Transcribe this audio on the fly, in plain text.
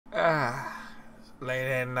late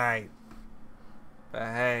at night. But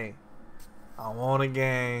hey, I'm on a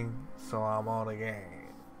game, so I'm on a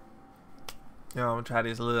game. You know, I'm gonna try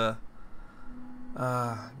this little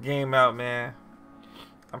game out, man.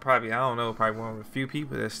 I don't know, probably one of the few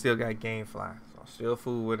people that still got GameFly. So I'm still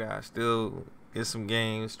fool with it. I still get some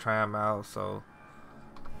games, try them out. So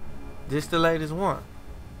this the latest one.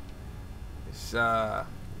 It's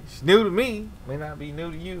new to me. May not be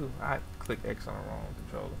new to you. I clicked X on the wrong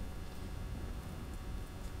controller.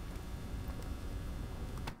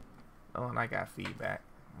 Oh, and I got feedback.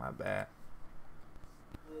 My bad.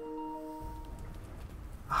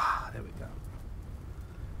 There we go.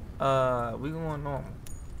 We going normal.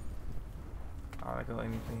 I don't go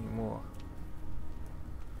anything more.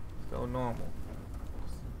 Let's go normal.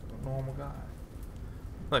 Let's go normal guy.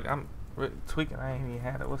 Look, I'm tweaking. I ain't even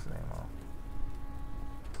had it. What's the name on?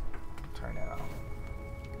 Turn that off.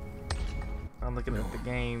 I'm looking at the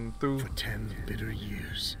game through. For 10 bitter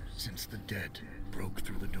years since the dead broke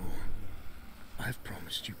through the door, I've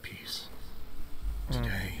promised you peace.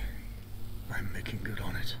 Today, I'm making good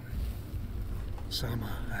on it.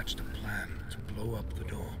 Sama hatched a plan to blow up the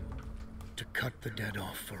door, to cut the dead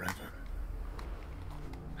off forever.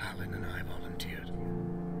 Halin and I volunteered.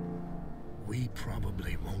 We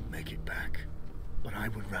probably won't make it back, but I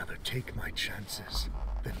would rather take my chances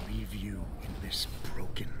than leave you in this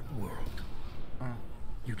broken world.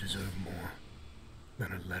 You deserve more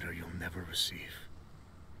than a letter you'll never receive.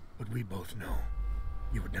 But we both know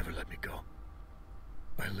you would never let me go.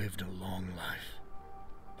 I lived a long life,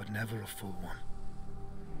 but never a full one.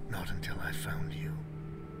 Not until I found you.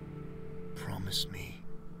 Promise me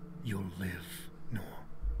you'll live, Noor.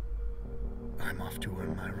 I'm off to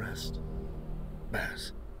earn my rest.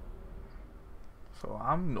 Baz. So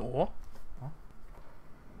I'm Noor.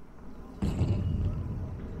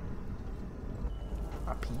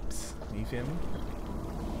 My peeps. You feel me?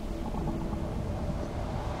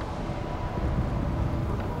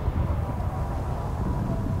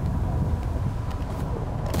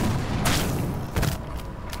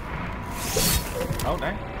 Oh,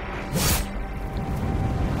 dang.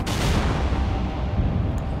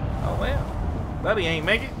 Oh, well. Buddy ain't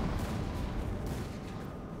make it.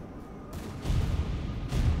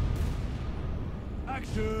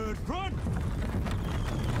 Action front!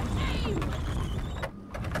 Aim!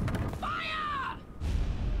 Fire!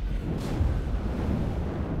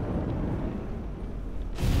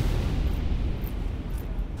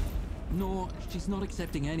 No, she's not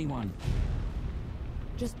accepting anyone.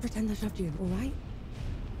 Just pretend I shoved you, alright?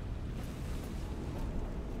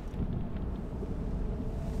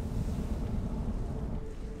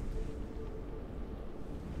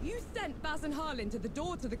 You sent Baz and Harlan to the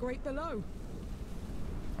door to the Great Below.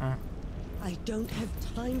 I don't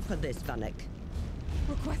have time for this, Vanek.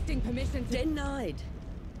 Requesting permission to... Denied.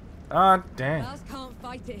 Ah, damn. Baz can't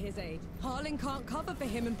fight at his age. Harlan can't cover for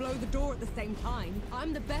him and blow the door at the same time.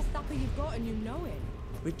 I'm the best upper you've got and you know it.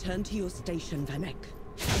 Return to your station, Vanek.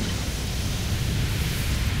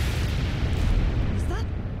 Is that?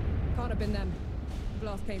 Can't have been them. The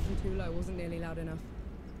blast came from too low, wasn't nearly loud enough.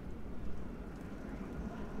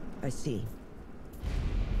 I see.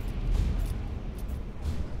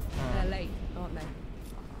 They're late, aren't they?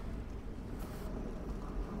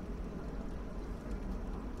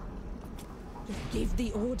 Just give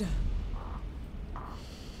the order. All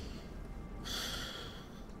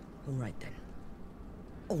right, then.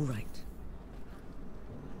 All right.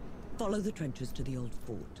 Follow the trenches to the old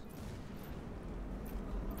fort.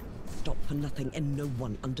 Stop for nothing and no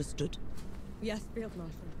one, understood? Yes, Field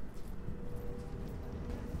Marshal.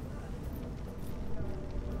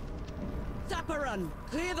 Zapparun,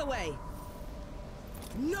 clear the way!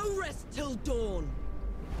 No rest till dawn!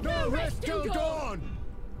 No rest till dawn!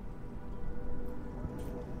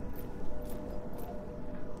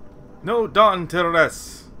 No dawn till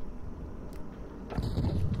rest.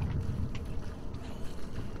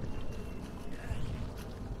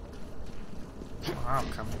 Oh, I'm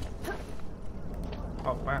coming.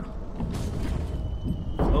 Oh, wow.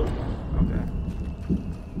 Float. Okay.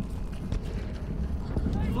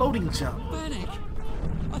 Floating jump. Vanek!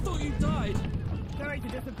 I thought you died! Sorry to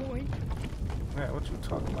disappoint. Man, what you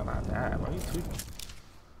talking about? I died. Why you tweaking?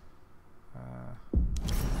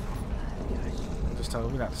 Just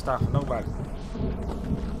told me not to stop for nobody.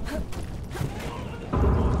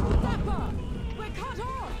 Zappa! We're cut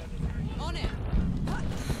off! On it!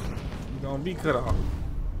 You gonna be cut off.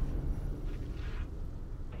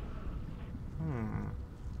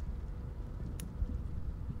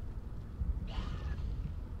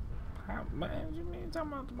 Man, you mean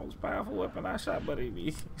talking about the most powerful weapon I shot, but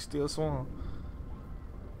he still swung.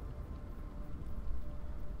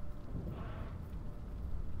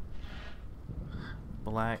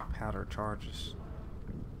 Black powder charges.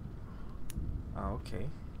 Oh, okay.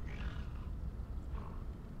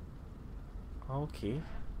 Okay.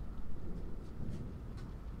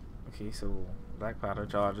 Okay, so black powder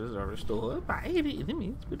charges are restored by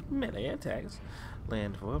enemies with melee attacks.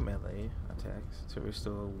 Land for melee attacks to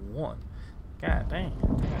restore 1. God dang.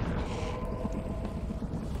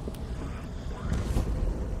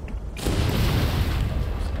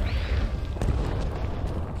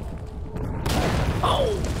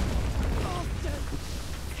 Oh!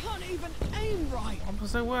 Can't even aim right. I'm gonna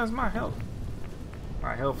say, where's my health?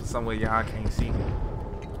 My health is somewhere y'all can't see.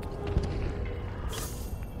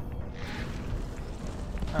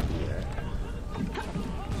 I'll do that.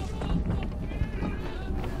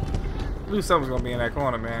 I knew something's gonna be in that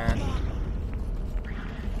corner, man.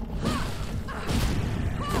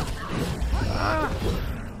 Ah.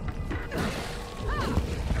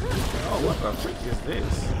 Oh, what the freak is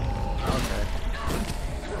this? Okay.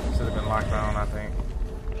 Should have been locked on, I think.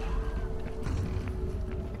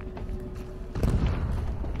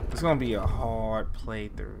 It's gonna be a hard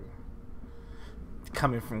playthrough.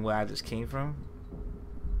 Coming from where I just came from.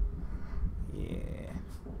 Yeah.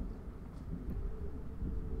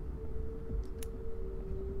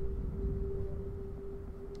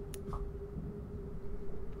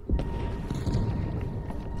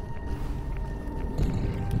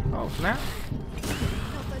 Oh, snap.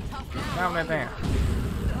 Calm that down.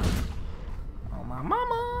 Oh, my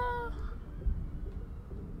mama.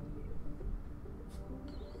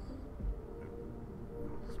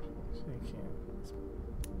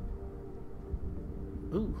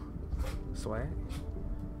 Ooh. Swag.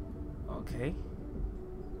 Okay.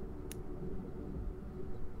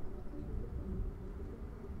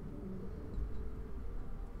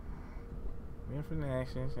 Different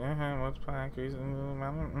actions. Multiply, increase,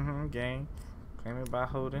 gain. Claim it by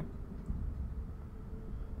holding.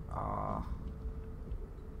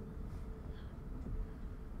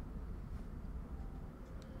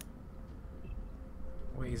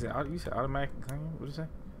 Wait, is it? You said automatic claim? What did you say?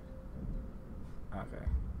 Okay.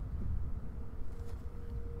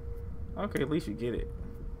 Okay, at least you get it.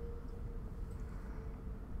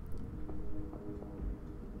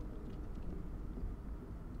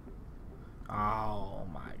 Oh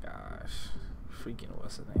my gosh. Freaking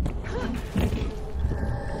what's the name?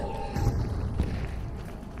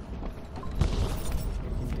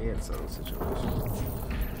 Dead Souls situation.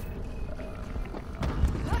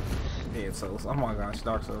 Dead Souls. Oh my gosh,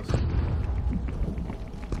 Dark Souls.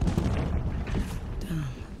 Damn.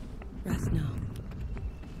 Rest now.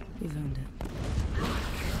 You've earned it.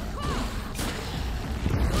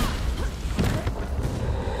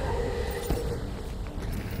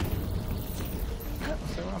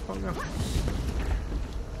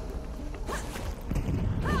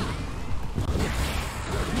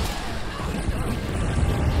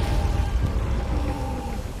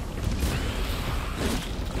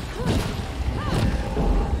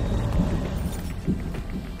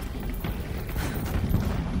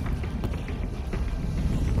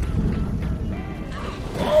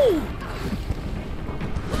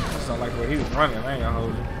 He was running, I ain't gonna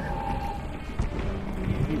hold you.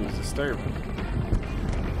 He was disturbing.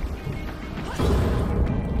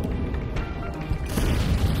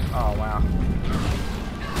 Oh wow.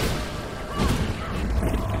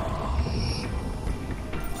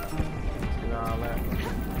 See all that.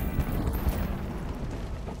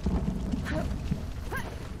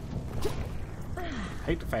 I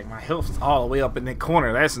hate the fact my health is all the way up in that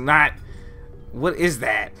corner. That's not. What is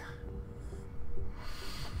that?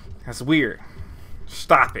 That's weird.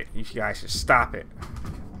 Stop it. You guys should stop it.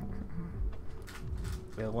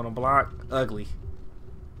 They want to block. Ugly.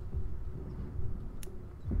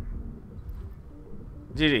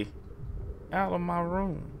 Gigi. Out of my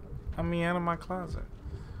room. I mean, out of my closet.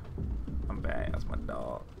 I'm bad. That's my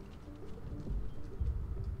dog.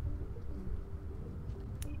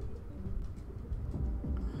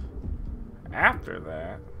 After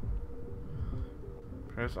that,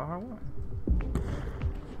 press R1.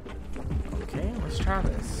 Okay, let's try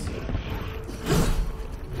this.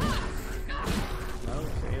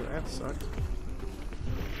 Okay, that sucked.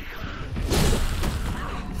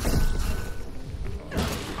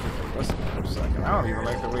 Listen for a second. I don't even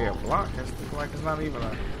like the way it blocked. It looks like it's not even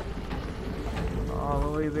all the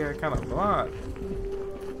way there kind of blocked.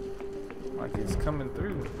 Like it's coming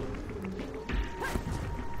through.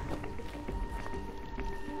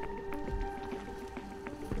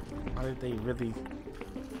 Why did they really...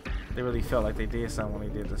 They really felt like they did something when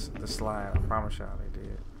they did the slide. I promise y'all they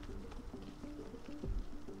did.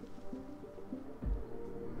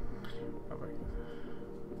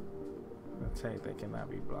 attack that cannot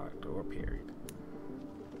be blocked or parried.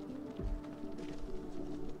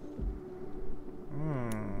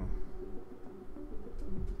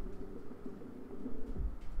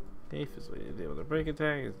 Defense way to deal with a break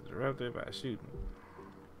attack is interrupted by shooting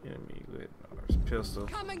enemy with a pistol.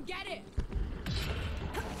 Come and get it!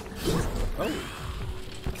 Oh!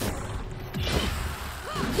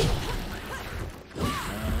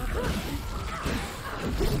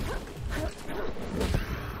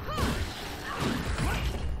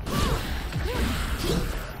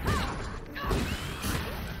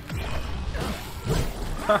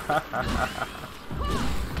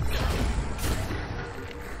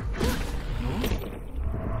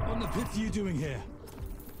 What the pits are you doing here?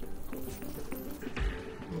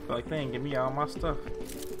 Look like they ain't give me all my stuff.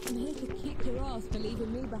 I'm here to kick your ass for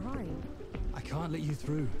leaving me behind. I can't let you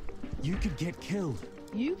through. You could get killed.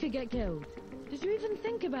 You could get killed. Did you even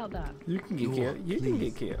think about that? You can get killed. You can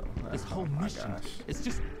get killed. This whole Oh my mission, gosh. it's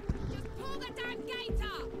just... Just pull the damn gate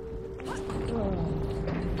up! Oh.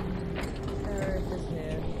 Earth is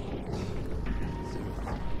here.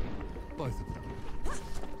 both of them.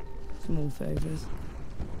 Small favors.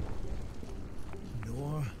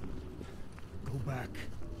 Nor, go back.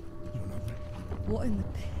 You're not ready. What in the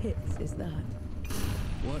pits is that?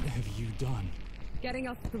 What have you done? Getting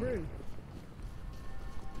us through.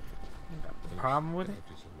 Problem with it?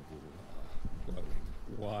 Glowing.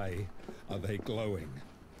 Why are they glowing?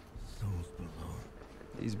 Souls below.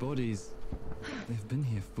 These bodies, they've been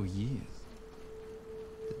here for years.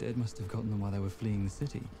 The dead must have gotten them while they were fleeing the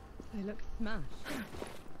city. They look smashed.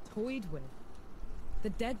 Toyed with. The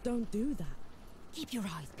dead don't do that. Keep your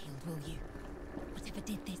eyes peeled, will you? Whatever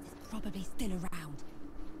did this is probably still around.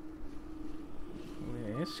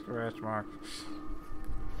 Yeah, it's scratch marks.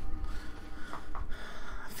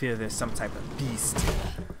 I feel there's some type of beast.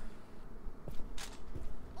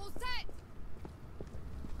 All set!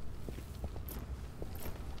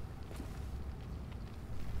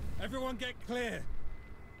 Everyone get clear.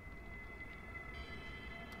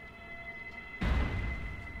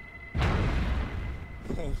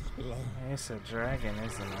 False below. It's a dragon,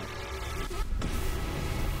 isn't it?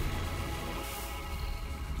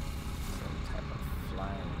 Some type of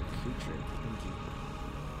flying creature.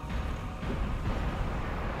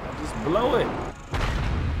 I'll just blow it.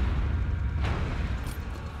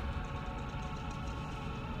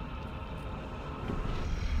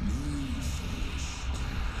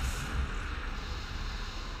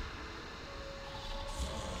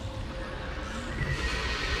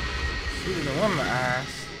 Shooting the one in the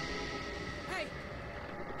eyes. Hey!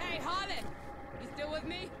 Hey, Harlan! You still with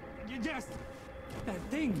me? Yes! That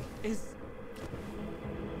thing is...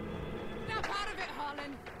 Snap out of it,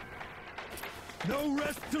 Harlan! No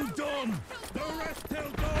rest till dawn. No rest till No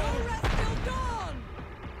dawn. rest till dawn!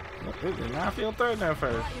 It did not feel threatening at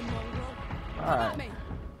first. Right, you mongrel. Alright. Come at me.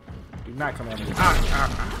 Do not come at me.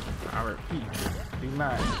 I repeat. Do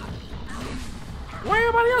not. Where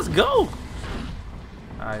everybody else go?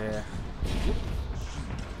 Oh yeah.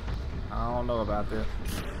 I don't know about this.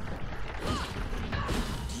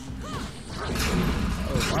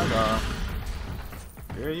 Oh my god.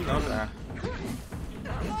 Girl, you gonna die.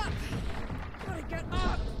 Gotta get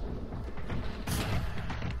up!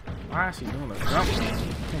 Why is she doing a jump?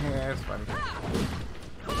 Yeah, that's funny.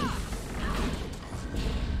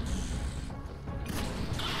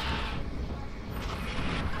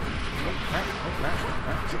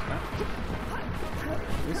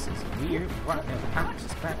 This is weird. Why am I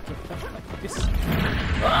just back like this?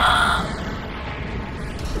 Ah!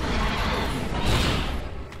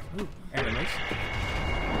 Ooh, animation.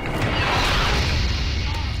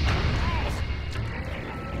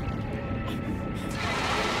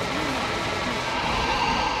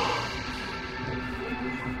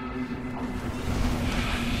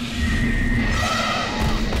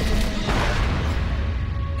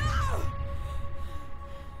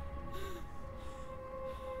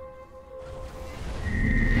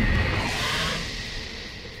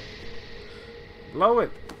 Blow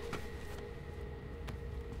it.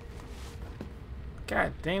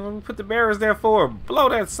 God damn, what we put the barrels there for? Blow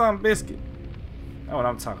that son biscuit. That's what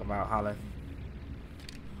I'm talking about, Holland.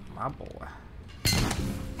 My boy.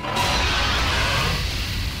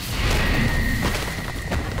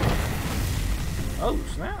 Oh,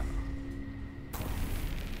 snap.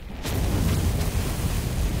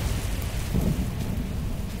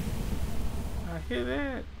 I hear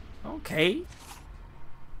that. Okay.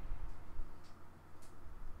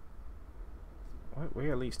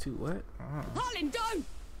 We're at least two. What? Harlan, don't!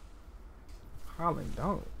 Holland,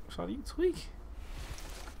 don't. So you tweak.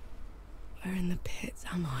 Where in the pits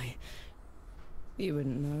am I? You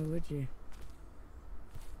wouldn't know, would you?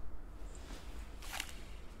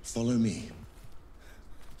 Follow me.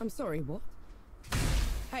 I'm sorry, what?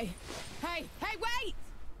 Hey, wait!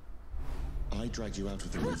 I dragged you out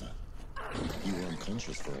of the river. You were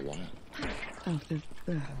unconscious for a while. Oh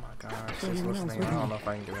my gosh, just listening. I don't know if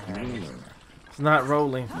I can get a hand. It's not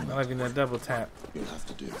rolling. Not even a double tap. You'll have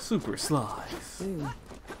to do. Super slice. Do.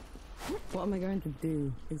 What am I going to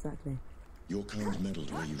do, exactly? Your kind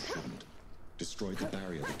meddled where you shouldn't. Destroyed the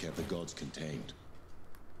barrier that kept the gods contained.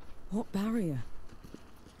 What barrier?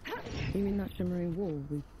 You mean that shimmering wall?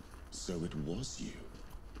 So it was you.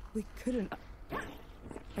 We couldn't...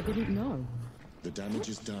 I didn't know. The damage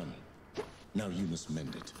is done. Now you must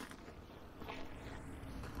mend it.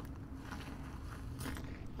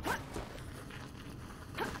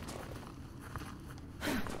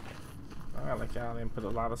 I like y'all didn't put a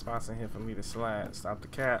lot of spots in here for me to slide. Stop the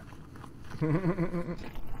cap. We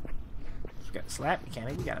got the slap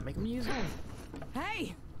mechanic. We gotta make him use it.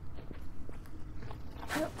 Hey!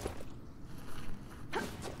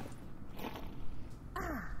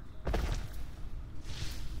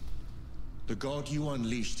 The god you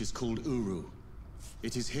unleashed is called Uru.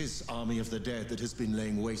 It is his army of the dead that has been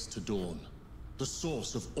laying waste to Dawn. The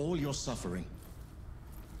source of all your suffering.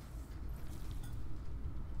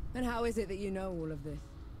 And how is it that you know all of this?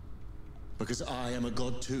 Because I am a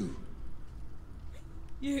god too.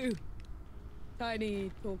 You!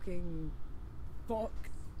 Tiny, talking... fox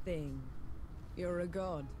thing. You're a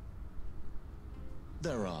god.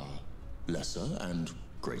 There are lesser and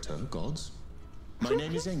greater gods. My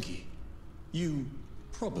name is Enki. You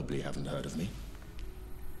probably haven't heard of me.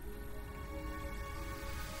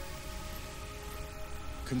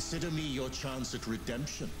 Consider me your chance at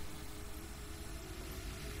redemption.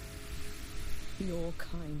 Your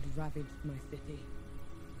kind ravaged my city.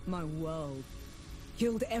 My world.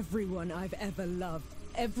 Killed everyone I've ever loved.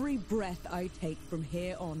 Every breath I take from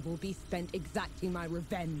here on will be spent exacting my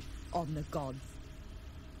revenge on the gods.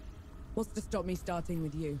 What's to stop me starting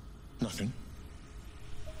with you? Nothing.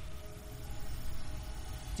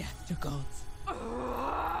 Death to gods.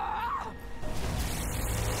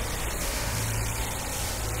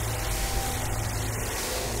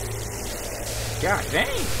 God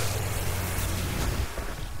dang!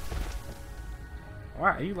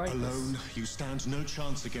 Why are you like Alone, this? you stand no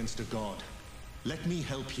chance against a god. Let me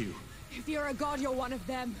help you. If you're a god, you're one of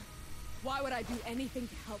them. Why would I do anything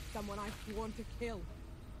to help someone I've sworn to kill?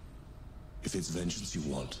 If it's vengeance you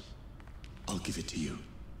want, I'll give it to you.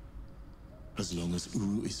 As long as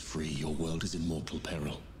Uru is free, your world is in mortal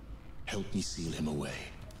peril. Help me seal him away.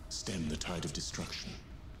 Stem the tide of destruction.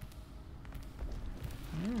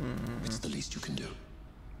 It's the least you can do.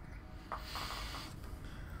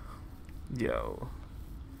 Yo.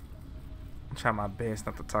 I'm trying my best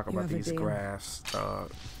not to talk You about have a these deal. graphs,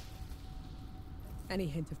 dog. Any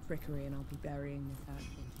hint of trickery and I'll be burying this axe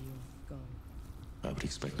into your skull. I would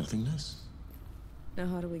expect nothing less. Now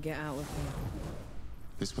how do we get out of here?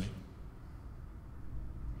 This way.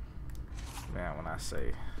 Man, when I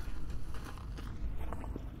say...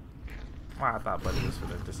 Why I thought Buddy was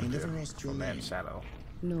gonna disappear never asked your from that name. shadow.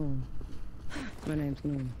 Norm. My name's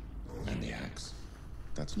Norm. And the axe.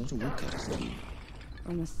 That's not a woodcutter's name.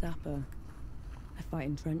 I'm a sapper. I fight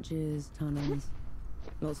in trenches, tunnels.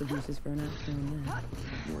 Lots of uses for an axe down there.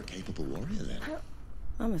 You're a capable warrior then.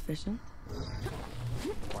 I'm efficient.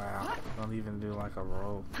 Wow. Don't even do like a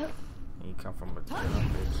roll. You come from a ton of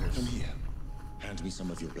Come pictures. here. Hand me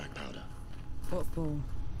some of your black powder. What for?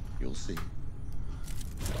 You'll see.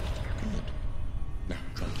 Good. Now,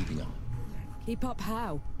 try keeping up. Keep up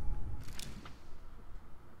how?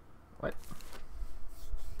 What?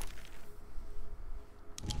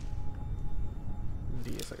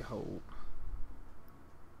 DSA hold.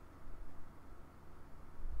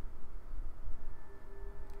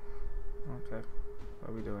 Okay. What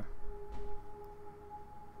are we doing?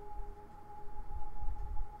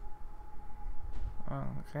 Oh,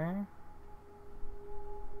 okay.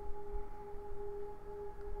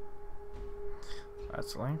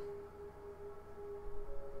 That's lame.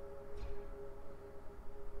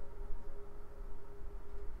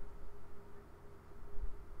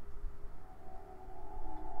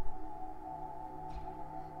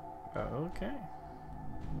 Okay.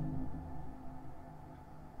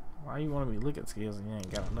 Why you want to be looking skills and you ain't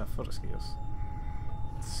got enough for the skills?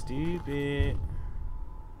 Stupid.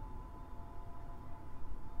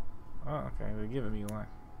 Oh, okay. They're giving me one.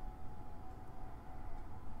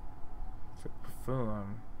 To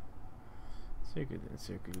perform. Circle then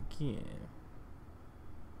circle again.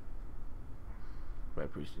 By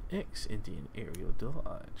pushing X and then aerial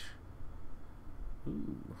dodge.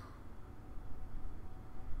 Ooh.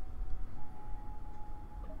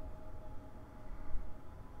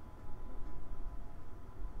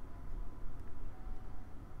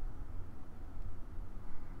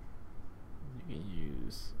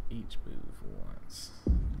 use each move once.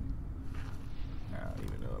 I don't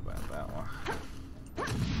even know about that one.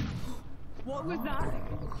 What was that?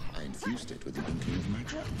 I infused it with the inkling of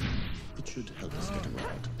magic. It should help us get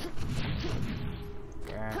around.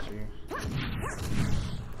 Got you.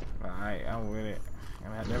 Alright, I'm with it.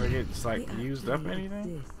 And I never get just like used up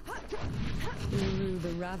anything? Uru the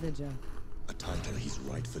Ravager. A title he's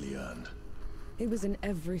rightfully earned. He was in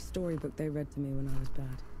every storybook they read to me when I was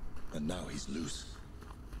bad. And now he's loose.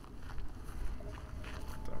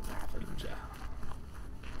 The Ravager.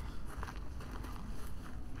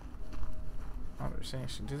 I don't understand.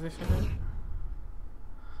 Should do this shit?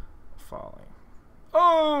 Falling.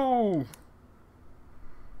 Oh!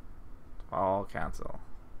 All cancel.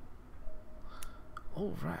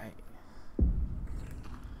 All right.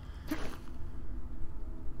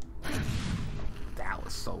 That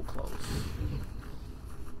was so close.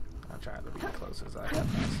 I tried to be as close as I can.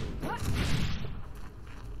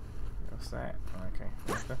 What's that? Okay.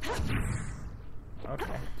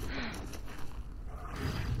 Okay.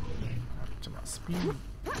 Up to my speed.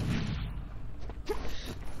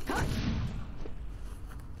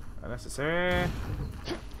 Unnecessary.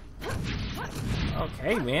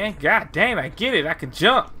 Okay, man. God damn, I get it. I can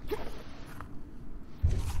jump.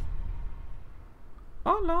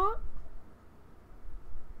 Oh, Lord.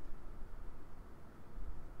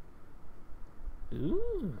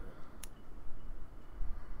 Ooh.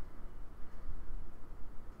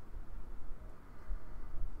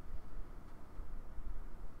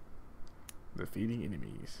 Defeating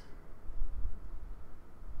enemies.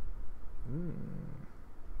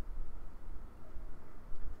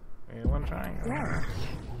 And one triangle. Yeah.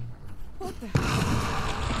 What the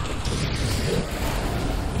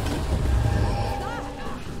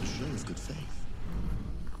Show of good faith.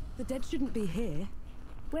 The dead shouldn't be here.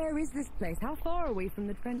 Where is this place? How far are we from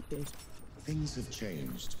the trenches? Things have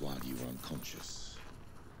changed while you were unconscious.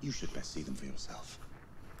 You should best see them for yourself.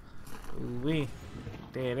 Ooh wee.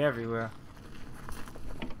 Dead everywhere.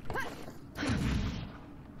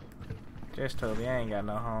 Just told me I ain't got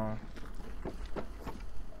no home.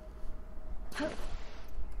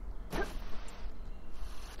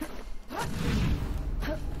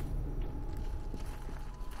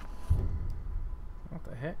 What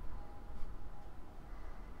the heck?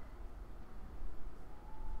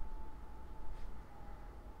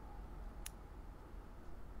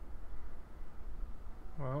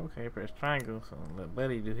 Well, okay, press triangle, so let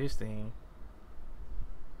Buddy do his thing.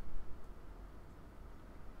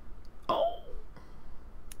 Oh!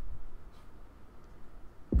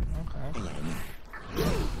 Okay. Hello.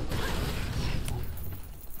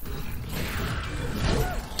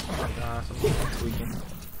 Oh my gosh, I'm tweaking.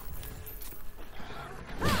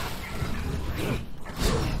 Oh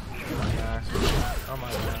my gosh. Oh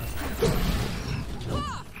my gosh.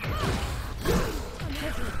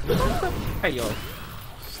 Hey yo.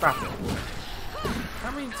 Stop it.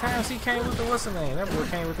 How many times he came with the what's the name? That boy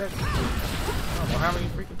came with that. I don't know how many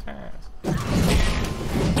freaking times.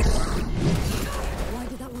 Why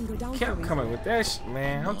did that one go down? Kept coming with that shit,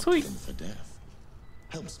 man. I'm tweaking. For death.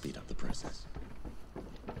 Help speed up the process.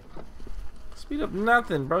 Speed up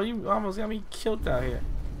nothing, bro. You almost got me killed out here.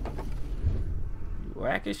 You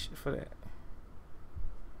whack as shit for that.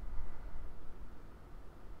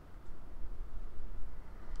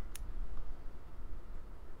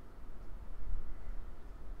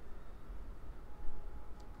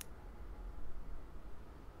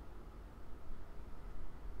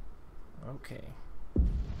 Okay.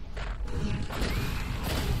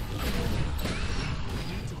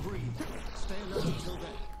 To breathe. Stay alert until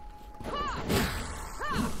then.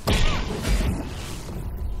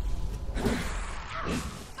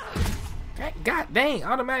 God dang,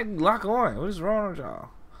 automatically lock on. What is wrong with y'all?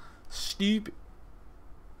 Stupid.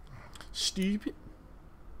 Stupid.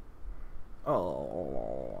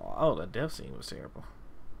 Oh, the death scene was terrible.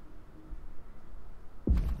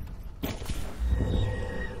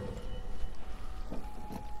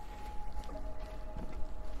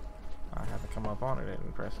 I have to come up on it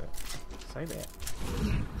and press it. Say that.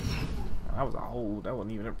 That was a hold. That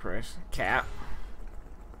wasn't even a press. Cap.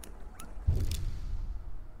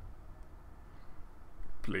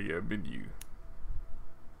 Player menu.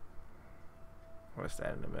 What's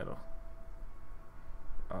that in the middle?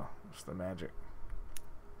 Oh, it's the magic.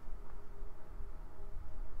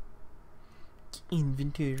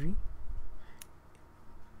 Inventory.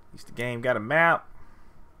 At least the game got a map.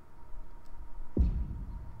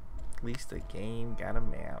 At least the game got a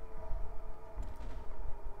map.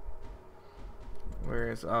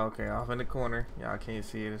 Where is, oh, okay, off in the corner. Y'all can't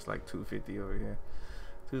see it. It's like 250 over here.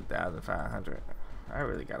 2,500. I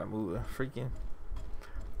really gotta move a freaking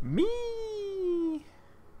Me.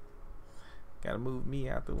 Gotta move me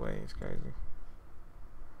out the way. It's crazy.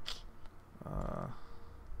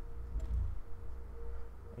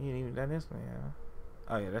 You ain't even done this one, yeah.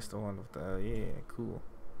 Oh yeah, that's the one with the yeah, cool.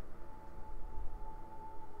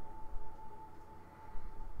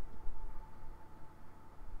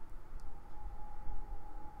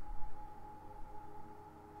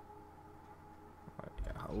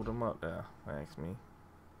 Yeah, hold them up there. Ask me.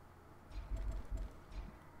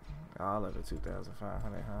 All of it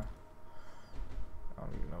 2,500, huh? I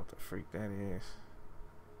don't even know what the freak that is.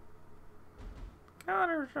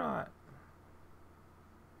 Counter shot.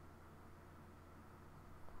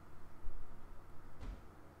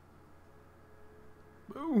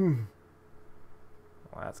 Boom.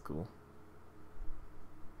 Well, that's cool.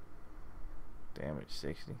 Damage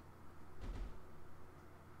 60.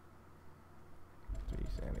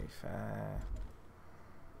 375.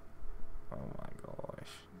 Oh my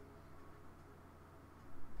gosh.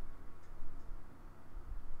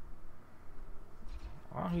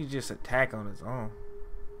 Why don't he just attack on his own?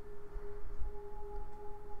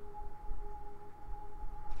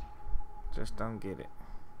 Just don't get it.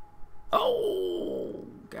 Oh,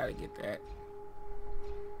 gotta get that.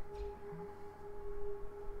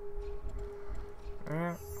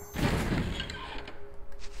 Yeah.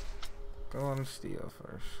 Go on steel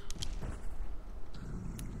first.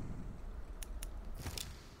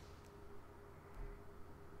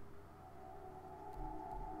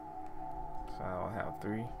 So I'll have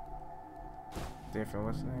 3 different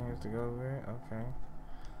what's names to go with it. Okay.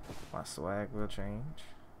 My swag will change.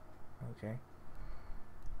 Okay.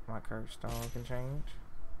 My curse stone can change.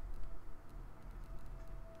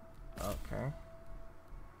 Okay.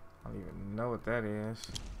 I don't even know what that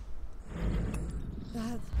is.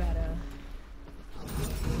 That's better.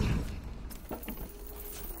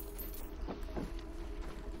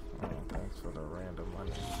 Oh, thanks for the random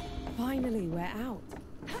money. Finally, we're out.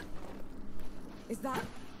 Is that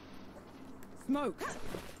smoke?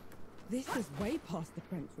 This is way past the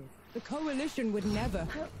trenches. The Coalition would never.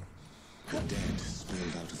 The dead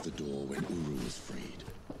spilled out of the door when Uru was freed.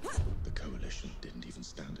 The Coalition didn't even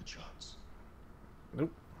stand a chance.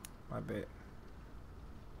 Nope. My bad.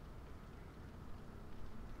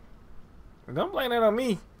 Don't blame that on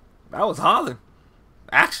me. That was Holland.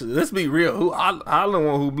 Actually, let's be real. Holland the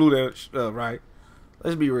one who blew that up, right?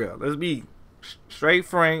 Let's be real. Let's be straight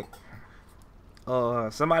frank.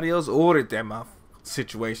 Somebody else ordered that my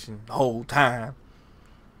situation the whole time.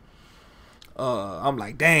 I'm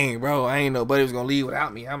like, dang, bro, I ain't nobody was gonna leave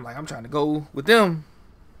without me. I'm like, I'm trying to go with them.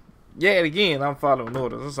 Yet again, I'm following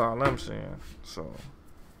orders. That's all I'm saying. So,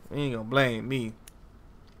 you ain't gonna blame me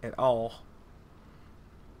at all.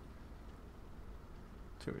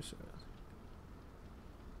 Teresa.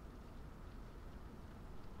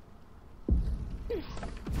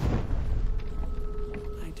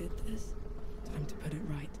 I did this. Time to put it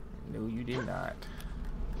right. No, you did not.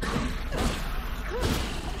 I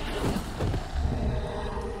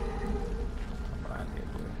did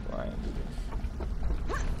this. Why I ain't do this?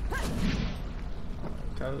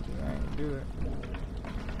 I told you I ain't do it.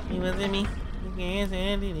 You was in me. You can't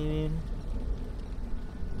say it.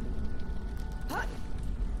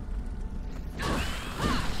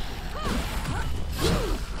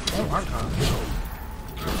 Oh my god.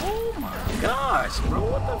 Oh my gosh, bro.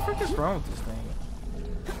 What the frick is wrong with this thing?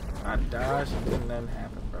 I dodged and then nothing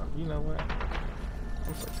happened, bro. You know what?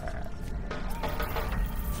 I'm so tired.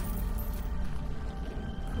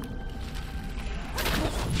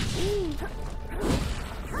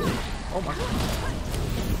 Oh my god.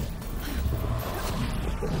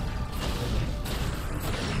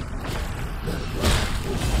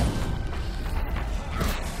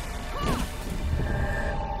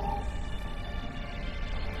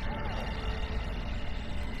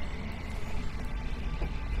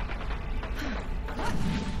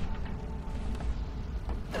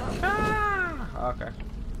 Okay.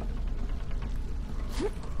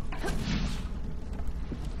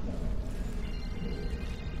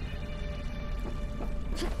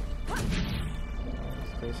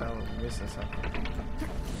 This case I was missing something.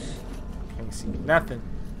 Can't see nothing.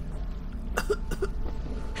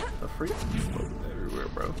 The freak smoke everywhere,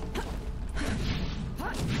 bro.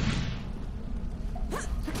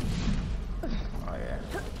 Oh yeah.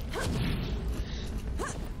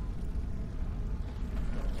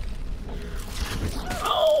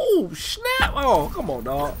 Oh snap! Oh come on,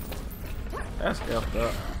 dog. That's effed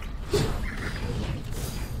up.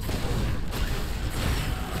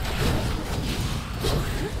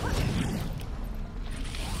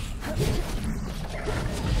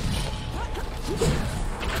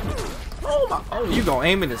 Oh Oh, you gonna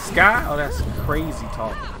aim in the sky? Oh, that's crazy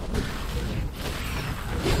talk.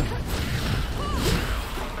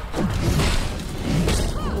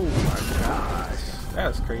 Oh my gosh,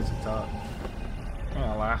 that's crazy talk. I ain't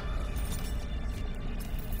gonna lie.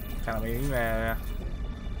 Kind of made me mad.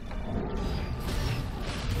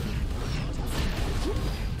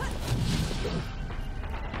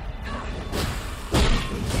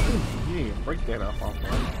 You need to break that up off, bro.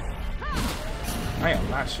 I am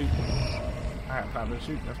not shooting. I have not been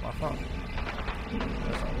shooting. That's my fault.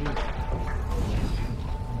 That's on me.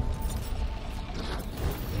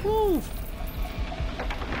 Woo!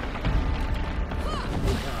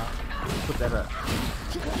 Put that up.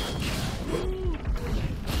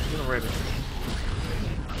 Get ready.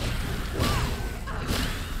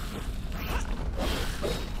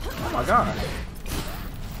 Oh my god.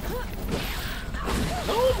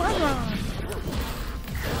 Oh my god.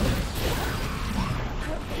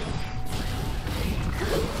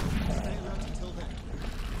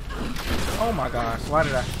 Oh my gosh, why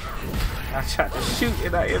did I tried to shoot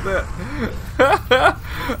and I ended up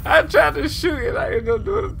I tried to shoot and I ended up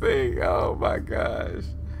doing the thing. Oh my gosh.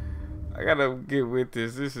 I gotta get with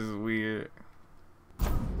this. This is weird.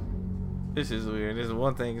 This is weird. This is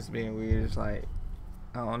one thing that's being weird. It's like,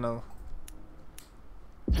 I don't know.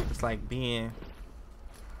 It's like being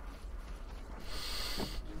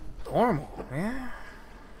normal, man.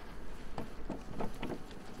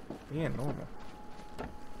 Being normal.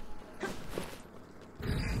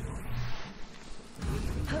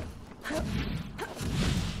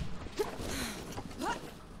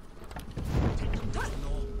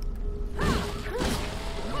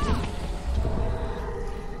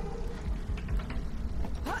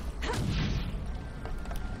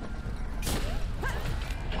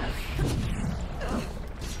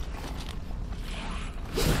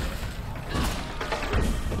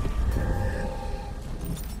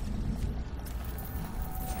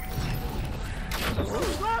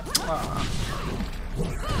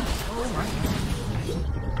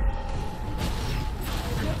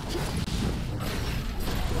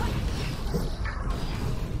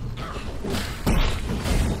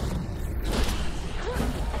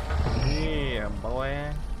 Yeah,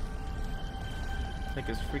 boy. Take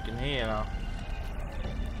his freaking head off.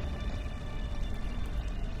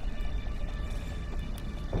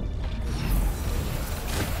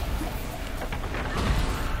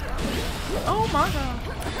 Oh my god.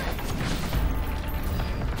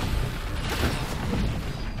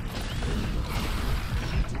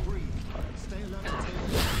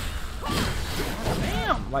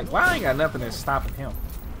 Damn, like why I ain't got nothing that's stopping him?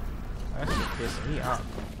 That's just pissing me off.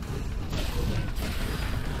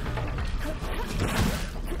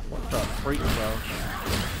 What the freak, bro?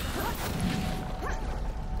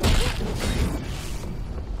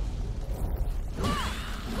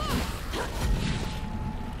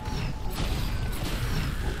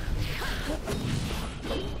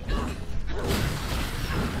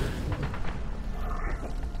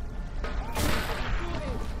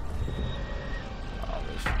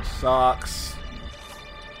 Sucks.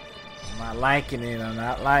 I'm not liking it. I'm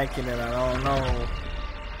not liking it. I don't know.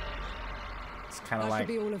 It's kind of like,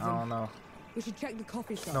 I don't know. We should check the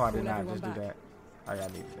coffee shop. No, I did not just do that. I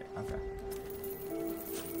got needed it. Okay.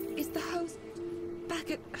 Is the host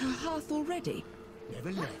back at her hearth already?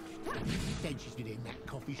 Never left. Said she's been in that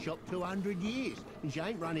coffee shop 200 years, and she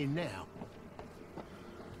ain't running now.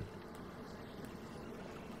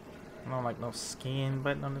 I don't like no skin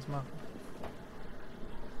button on this mouth.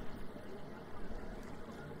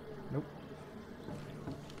 Nope.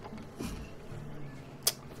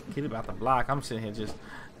 Forget about the block. I'm sitting here just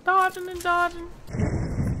dodging and dodging.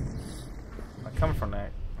 I come from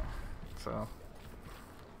that. So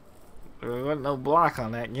there wasn't no block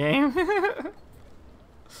on that game.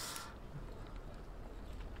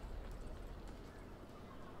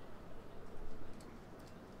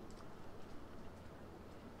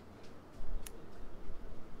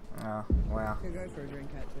 Oh, wow. Could go for a drink,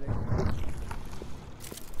 actually.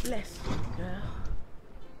 Bless you, girl.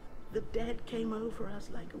 The dead came over us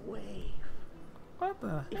like a wave. What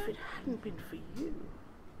the? If it hadn't been for you.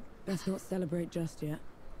 Best not celebrate just yet.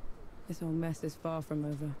 This whole mess is far from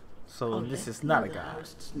over. So I'll this let is not a the guy.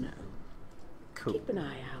 hosts know. Cool. Keep an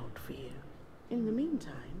eye out for you. In the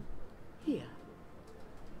meantime, here.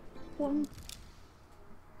 One.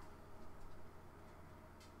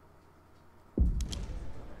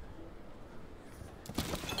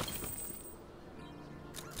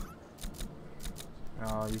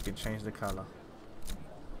 Oh, you can change the color.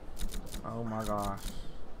 Oh my gosh.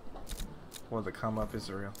 Well, the come up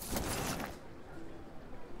is real.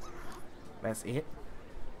 That's it?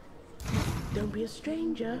 Don't be a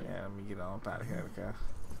stranger. Yeah, let me get on up out of here, okay?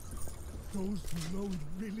 Goes below, it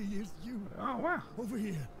really is you. Oh, wow. Over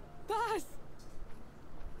here. Baz!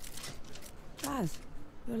 Baz,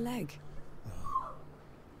 your leg.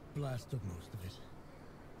 Blast took most of it.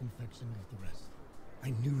 Infection got the rest. I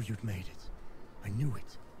knew you'd made it. I knew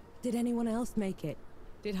it. Did anyone else make it?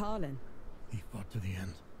 Did Harlan? He fought to the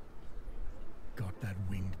end. Got that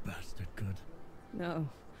winged bastard good. No.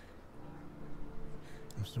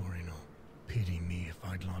 I'm sorry, no. Pity me if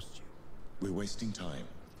I'd lost you. We're wasting time.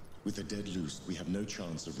 With the dead loose, we have no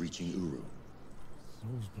chance of reaching Uru.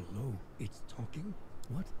 Souls below. It's talking?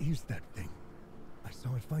 What is that thing? I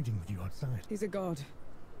saw it fighting with you outside. He's a god.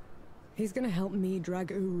 He's gonna help me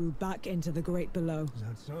drag Uru back into the great below. Is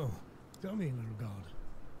that so? Tell me, little god.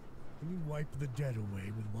 Can you wipe the dead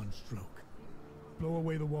away with one stroke? Blow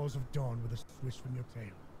away the walls of dawn with a swish from your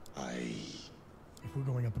tail? If we're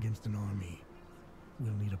going up against an army,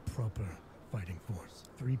 we'll need a proper fighting force.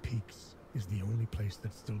 Three Peaks is the only place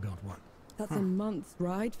that's still got one. That's a month's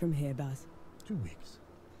ride from here, Baz. 2 weeks.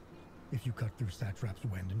 If you cut through Satrap's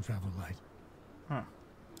wind and travel light.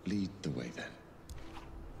 Lead the way then.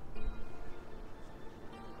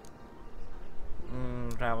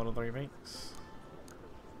 Travel to 3 weeks.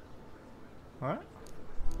 What?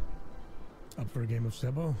 Up for a game of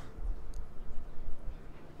Sebo?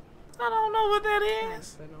 I don't know what that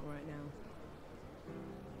is. But not right now.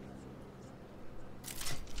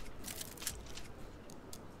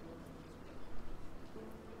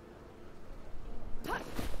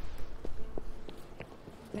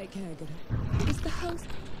 Take care, good. Is the host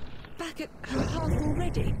back at her house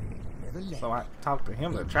already? So I talked to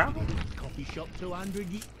him to travel? Coffee shop 200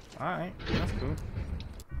 years. Alright, that's cool.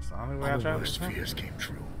 It's the only way I Our travel. worst fears came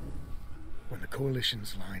true. When the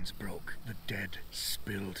Coalition's lines broke, the dead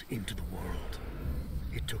spilled into the world.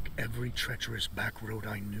 It took every treacherous back road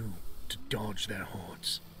I knew to dodge their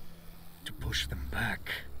hordes. To push them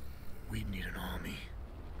back, we'd need an army.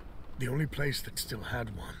 The only place that still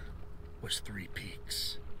had one was 3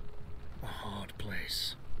 Peaks. A hard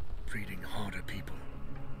place, breeding harder people.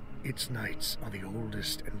 Its knights are the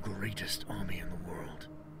oldest and greatest army in the world.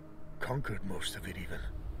 Conquered most of it even.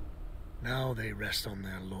 Now they rest on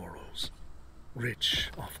their laurels,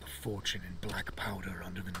 rich off the fortune in black powder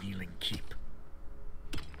under the Kneeling Keep.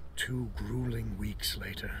 2 grueling weeks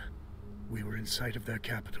later, we were in sight of their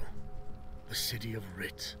capital, the city of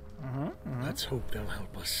Rit. Let's hope they'll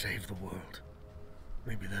help us save the world.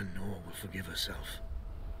 Maybe then Nor will forgive herself.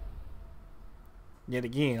 Yet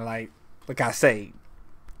again, like I say,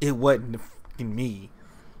 it wasn't fucking me.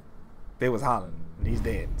 It was Holland. And he's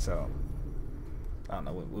dead, so I don't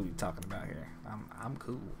know what we talking about here. I'm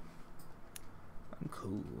cool. I'm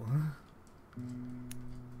cool.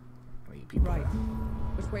 Right.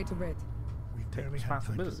 Which way to Rid? We've Take barely had time to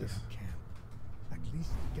set responsibilities. up camp. At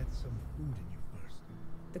least get some food in you first.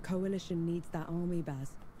 The Coalition needs that army,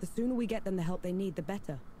 Baz. The sooner we get them the help they need, the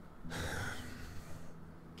better.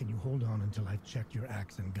 Can you hold on until I've checked your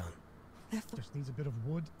axe and gun? Therefore, Just needs a bit of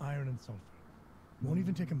wood, iron, and sulfur. Won't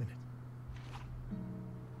even take a minute.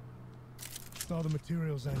 Saw the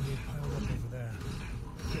materials I need piled up over there.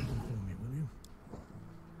 Get them for me, will you?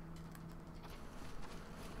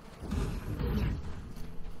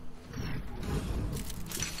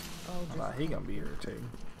 I thought he gonna be here too.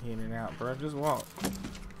 In and out, bro. Just walk.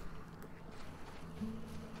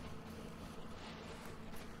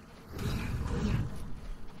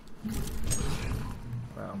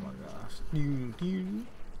 Oh my gosh.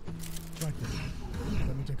 Right there.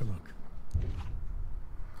 Let me take a look.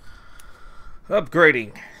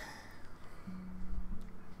 Upgrading.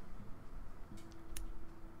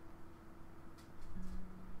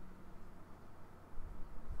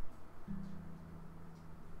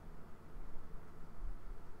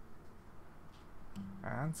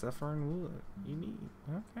 And suffering wood. You need.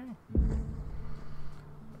 Okay.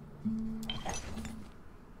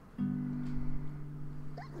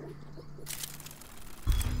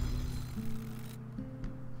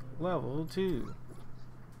 Level 2.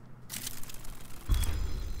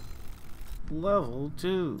 Level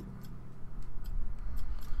 2.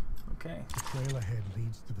 Okay. The trail ahead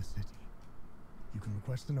leads to the city. You can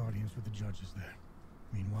request an audience with the judges there.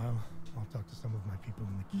 Meanwhile, I'll talk to some of my people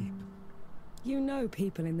in the keep. you know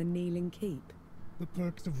people in the Kneeling Keep. The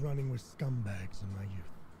perks of running with scumbags in my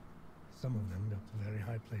youth. Some of them got to very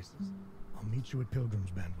high places. I'll meet you at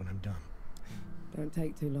Pilgrim's Band when I'm done. Don't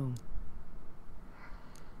take too long.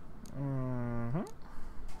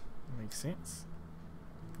 Makes sense.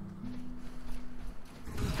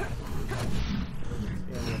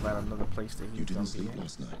 Yeah, about another place that You didn't sleep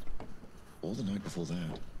last night. Or the night before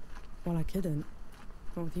that. Well, I couldn't.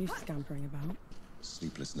 What with you scampering about?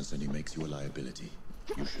 Sleeplessness only makes you a liability.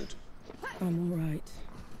 You should. I'm all right.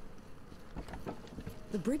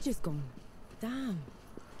 The bridge is gone. Damn.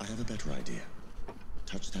 I have a better idea.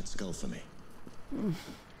 Touch that skull for me. All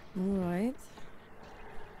right.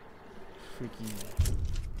 Freaky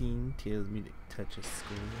Dean tells me to touch a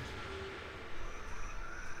skull.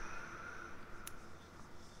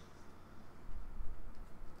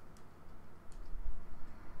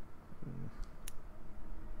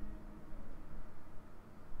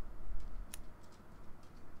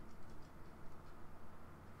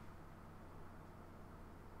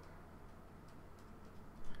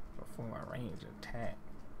 Perform a range attack.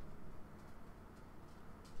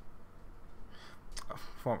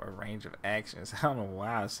 Perform a range of actions. I don't know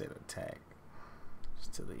why I said attack.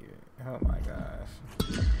 Just to leave it. Oh my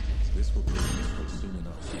gosh. This will be useful soon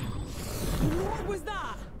enough. What was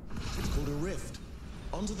that? It's called a rift.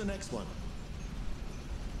 On to the next one.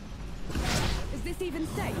 Is this even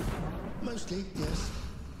safe? Mostly, yes.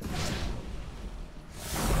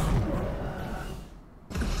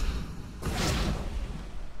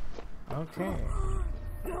 Okay.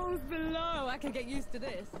 Those below. I can get used to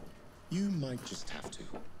this. You might just have to.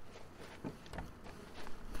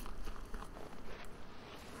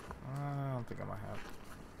 I don't think I might have.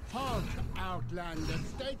 Halt, Outlander.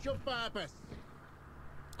 State your purpose.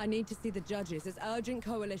 I need to see the judges. It's urgent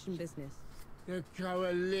coalition business. The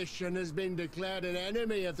coalition has been declared an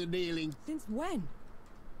enemy of the kneeling Since when?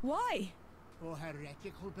 Why? for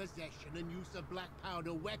heretical possession and use of black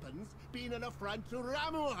powder weapons, being an affront to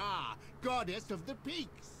Ramuha, goddess of the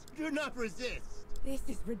peaks. Do not resist. This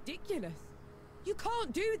is ridiculous. You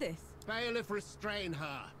can't do this. Bailiff, restrain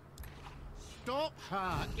her. Stop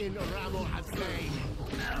her in Ramuha's name.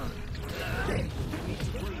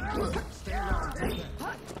 Stay low.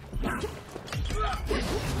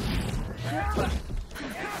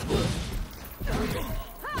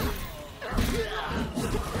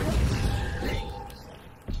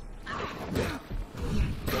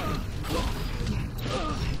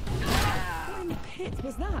 What in the pit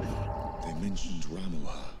was that? They mentioned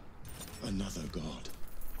Ramuha, another god.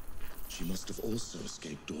 She must have also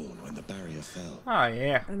escaped Dawn when the barrier fell. Oh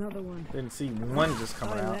yeah. Another one. Didn't see one just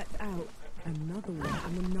coming I out. let out another one,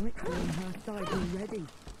 and the Knights are on her side already.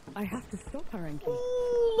 I have to stop her, Enki.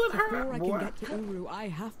 Ooh, let her Before I boy. can get to Uru, I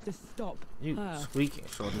have to stop You her. tweaking,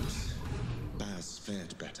 shoulders. Baz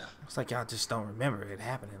fared better. It's like y'all just don't remember it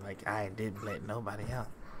happening. Like I didn't let nobody out.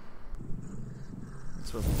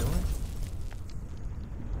 That's what we're doing.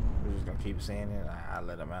 We're just gonna keep saying it. I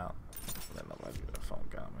let him out. Let nobody get the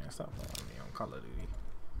funk out, man. Stop playing with me on Call of Duty.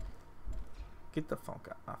 Get the funk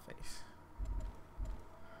out my face.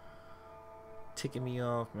 Ticking me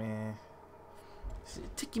off, man.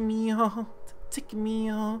 Ticking me off. Ticking me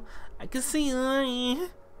off. I can see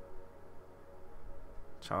it.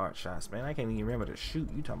 Charge shots, man. I can't even remember to shoot.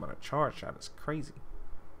 You talking about a charge shot? It's crazy.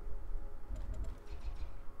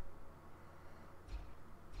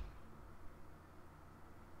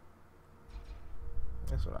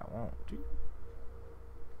 That's what I want, dude.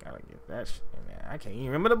 Gotta get that shit in there. I can't even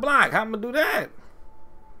remember the block. How I'm gonna do that?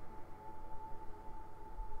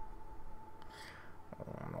 I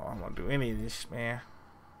don't know. I'm gonna do any of this, man.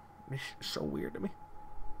 This is so weird to me.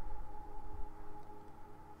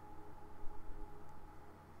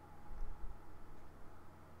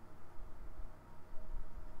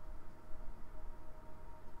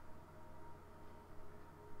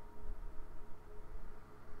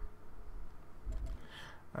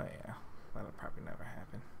 Oh yeah, that'll probably never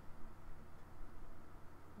happen.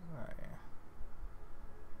 Oh yeah.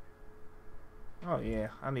 Oh yeah,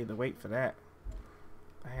 I need to wait for that.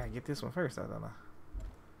 I gotta get this one first, I don't know.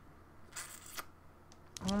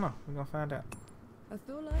 I don't know, we're gonna find out. I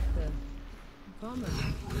feel like the bomber.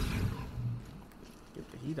 Get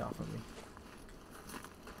the heat off of me.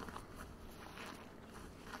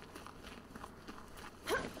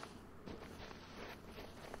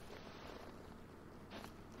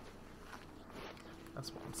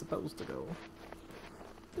 That's where I'm supposed to go.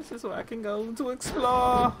 This is where I can go to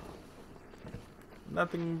explore.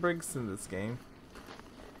 Nothing breaks in this game.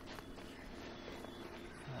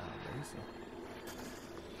 Ah, easy.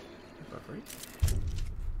 For free?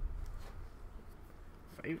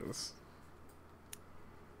 Favors.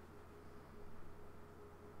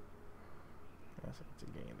 That's a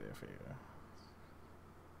game there for you.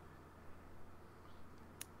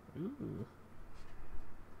 Ooh.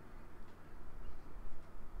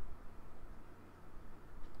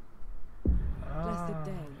 Blessed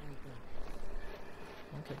day,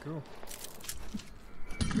 Okay, cool.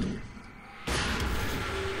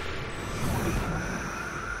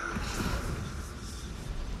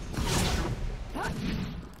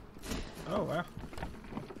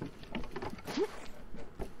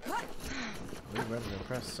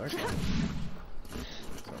 press circle.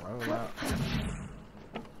 So roll out.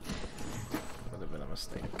 Would have been a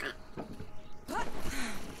mistake.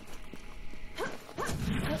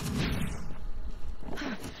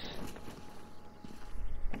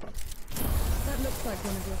 That looks like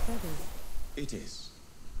one of your feathers. It is.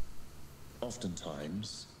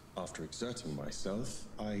 Oftentimes, after exerting myself,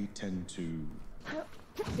 I tend to...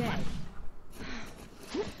 Dead.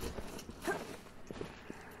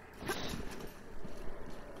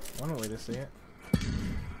 One way to see it.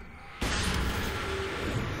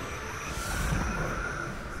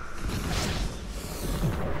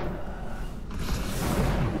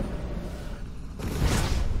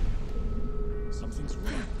 Something's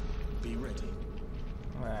wrong. Be ready.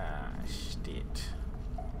 Ah, shit.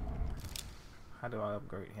 How do I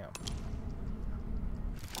upgrade him?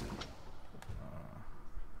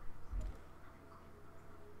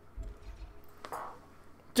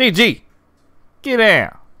 GG! Get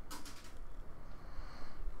down!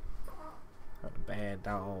 What a bad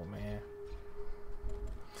dog, man.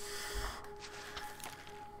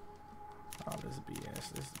 Oh, this is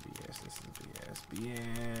BS. This is BS. This is BS.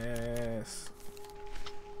 BS.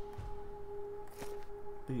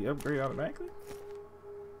 Did you upgrade automatically?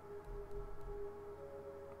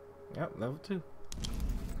 Yep, level 2.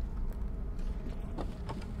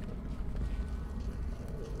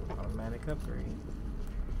 Automatic upgrade.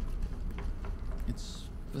 It's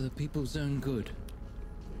for the people's own good.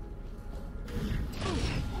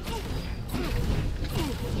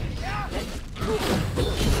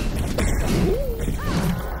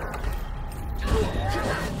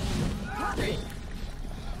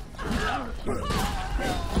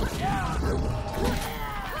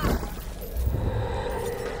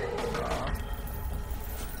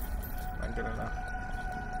 Not good enough.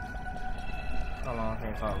 How long can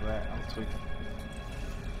I talk that? I'm tweaking.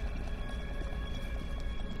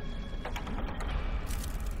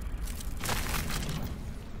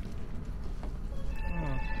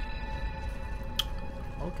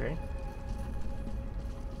 Okay.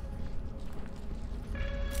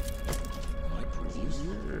 Might prove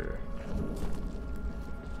useful. Yeah.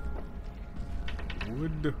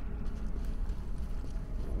 Wood.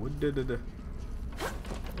 Wood.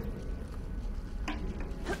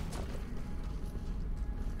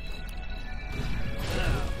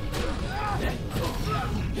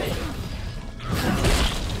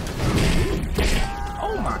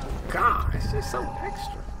 Oh my gosh, it's so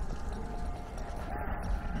extra.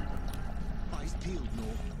 Eyes peeled,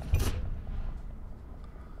 Nor.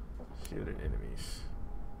 Shielded enemies.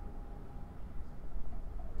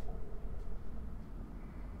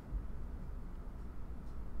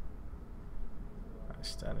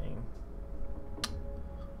 Stunning.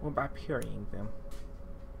 What about parrying them?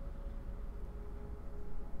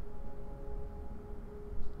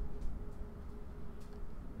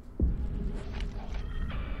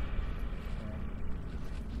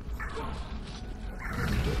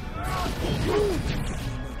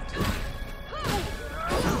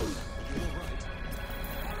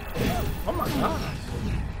 Oh my gosh.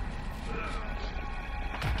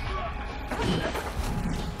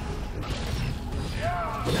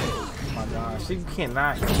 Oh my gosh, she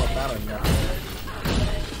cannot come up out of nothing.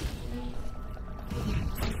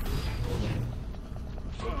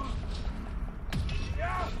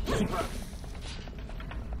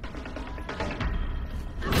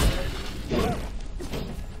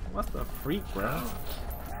 What the freak, bro?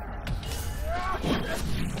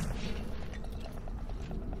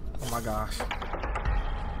 Oh my gosh. I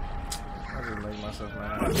just made myself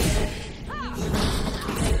mad.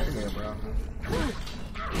 Come here, bro.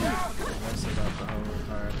 Mess it up the whole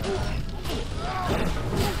entire time.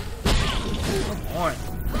 Come on.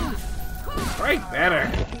 Break better.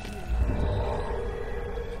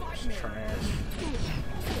 It's trash.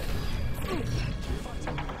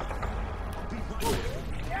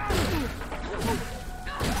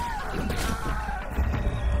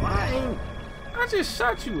 Why? I just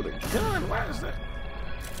shot you with a gun. Why is that?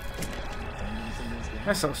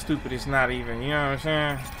 That's so stupid. It's not even. You know what I'm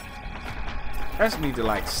saying? I just need to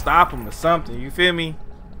like stop him or something. You feel me?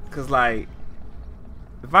 Cause like,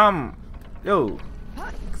 if I'm, cause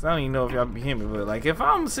I don't even know if y'all be hearing me, but like, if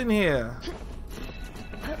I'm sitting here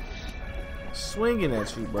swinging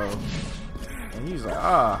at you, bro, and he's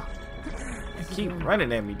like, keep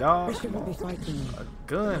running at me, dog. Come on. A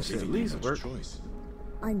gun should at least work.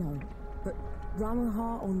 I know, but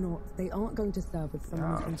Ramuha or not, they aren't going to serve with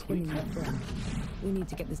someone who's been spinning their thread. We need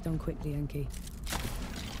to get this done quickly, Enki.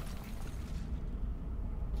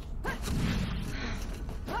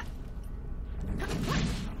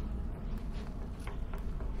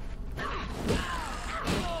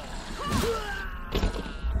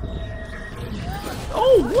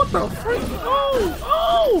 What the freak?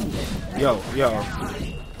 Oh! Yo.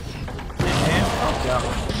 Man, fuck y'all.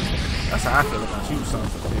 That's how I feel about you,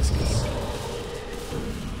 sons of biscuits.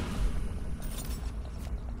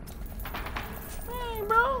 Hey,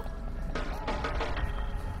 bro.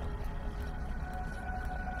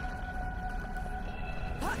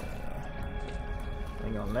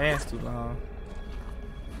 Ain't gonna last too long.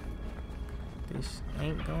 This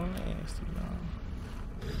ain't gonna last too long.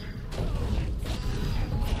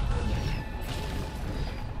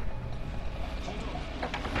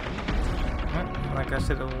 Like I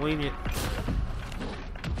should have waited.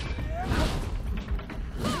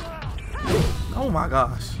 Oh my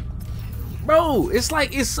gosh. Bro, it's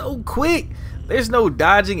like it's so quick. There's no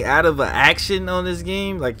dodging out of an action on this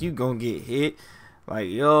game. Like you gonna get hit. Like,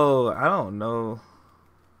 yo, I don't know.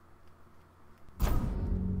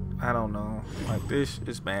 Like this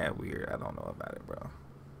is mad weird. I don't know about it, bro.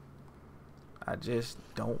 I just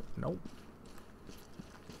don't know.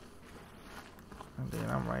 And then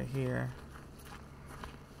I'm right here.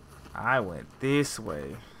 I went this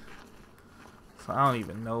way. So I don't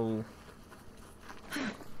even know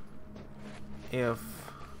if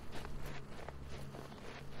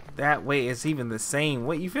that way is even the same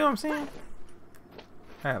way. You feel what I'm saying?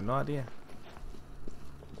 I have no idea.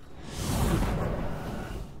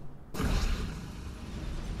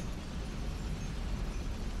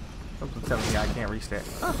 Something telling me I can't reach that.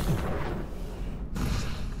 Oh.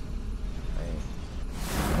 Hey.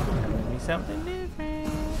 Telling me something different.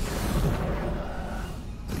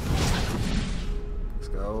 Let's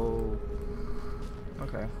go.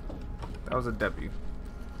 Okay. That was a W.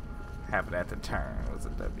 Having at the turn was a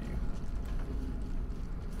W.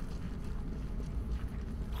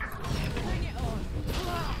 Bring it on.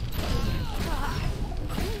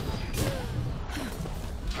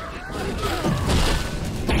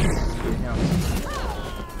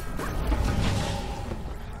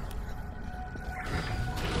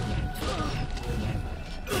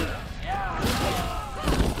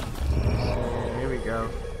 Here we go.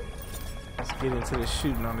 Let's get into the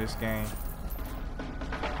shooting on this game.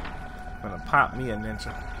 I'm gonna pop me a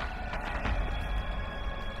ninja.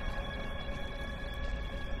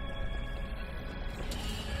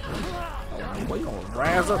 Boy, you gonna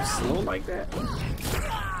rise up slow like that?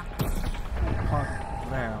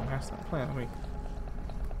 Now, that's not playing with me.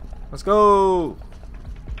 Let's go!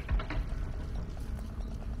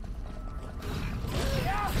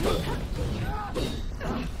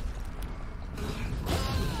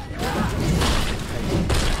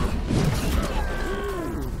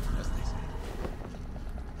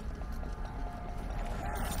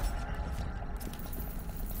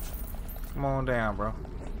 Come on down, bro.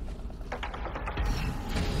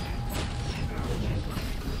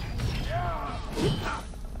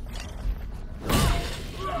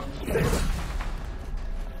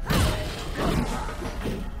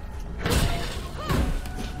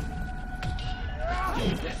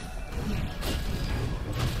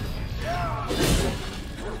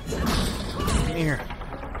 Here.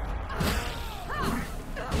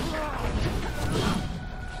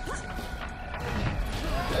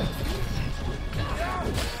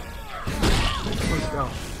 Let's go.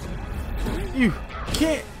 You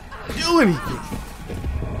can't do anything.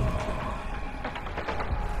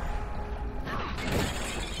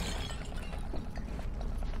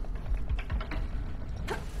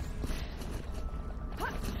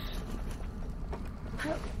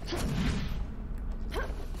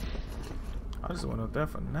 I just went up there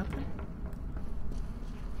for nothing.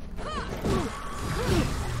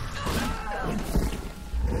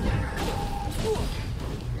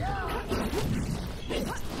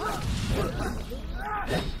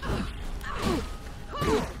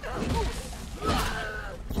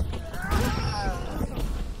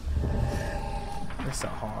 It's so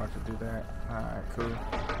hard to do that. Alright, cool.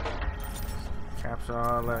 Capture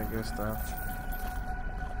all that good stuff.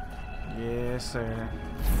 Yes, sir.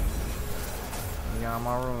 Got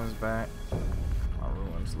my ruins back. My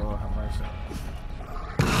ruins, Lord have mercy.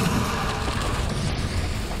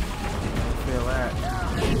 Feel that.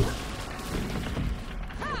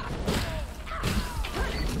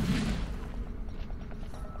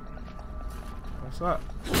 What's up?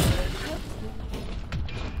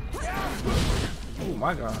 Oh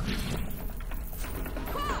my god.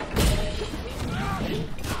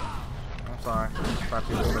 I'm sorry. I thought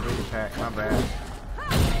you were a big attack. My bad.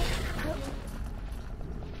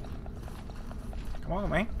 Come on,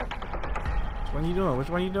 man. Which one you doing? Which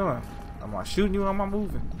one you doing? Am I shooting you or am I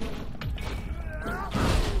moving?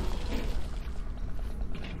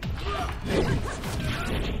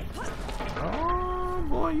 Oh,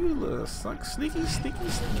 boy, you little sneaky.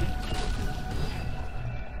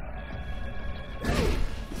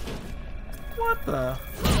 What the?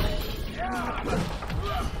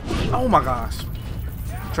 Oh my gosh.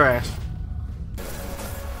 Trash.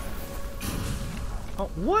 Oh,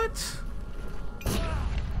 what?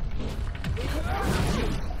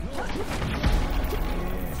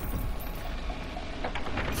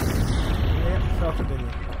 Yeah, felt it, didn't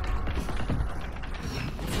you?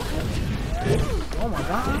 Oh my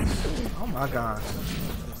gosh. Oh my gosh.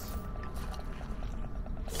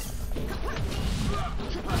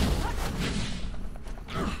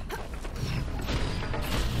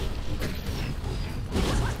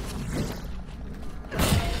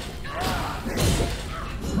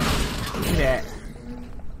 That.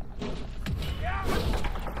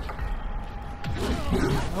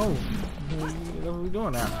 Oh, what are we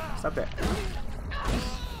doing now? Stop that.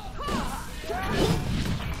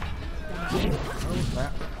 Oh,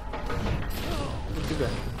 snap. Look at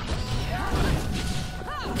that.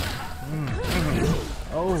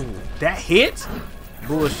 Oh, that hit?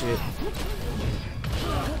 Bullshit.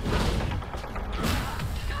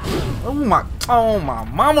 Oh my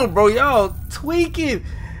mama, bro. Y'all tweaking.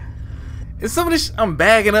 And some of this I'm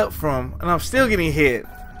bagging up from, and I'm still getting hit.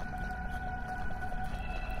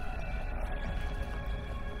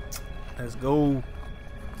 Let's go.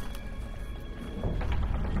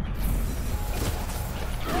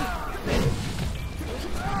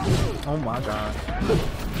 Oh my god.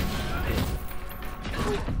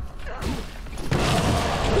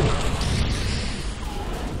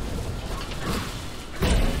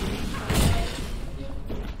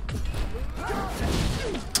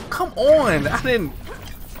 Come on, I didn't.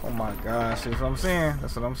 Oh my gosh, that's what I'm saying.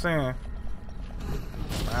 That's what I'm saying.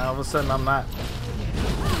 All of a sudden, I'm not.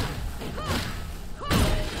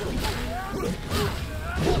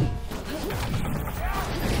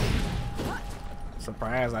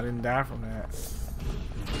 Surprised I didn't die from that.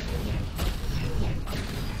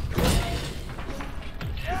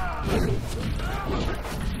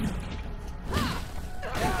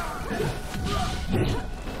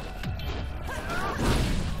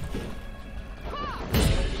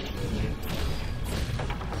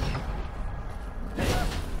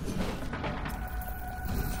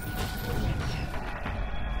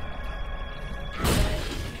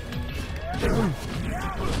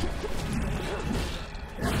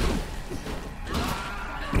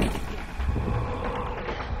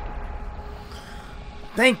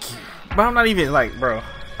 Thank you. But I'm not even like, bro,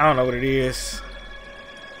 I don't know what it is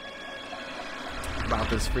about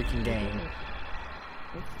this freaking game.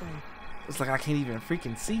 It's like I can't even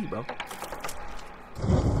freaking see, bro.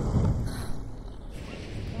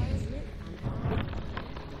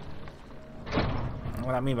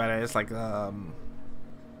 What I mean by that, it's like my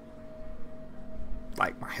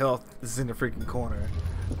health is in the freaking corner.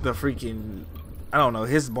 The freaking, I don't know,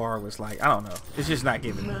 his bar was like, I don't know. It's just not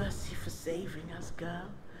giving me. Mercy for saving us, girl.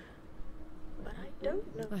 But I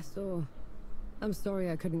don't know. I saw. I'm sorry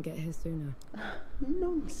I couldn't get here sooner.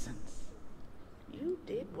 Nonsense. You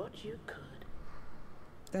did what you could.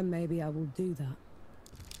 Then maybe I will do that.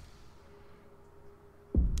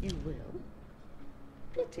 You will?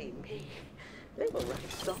 Pity me. They will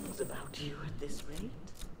write songs about you at this rate.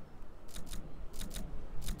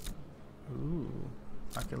 Ooh,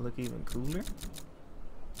 I can look even cooler.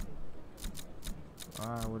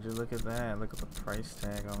 Ah, would you look at that? Look at the price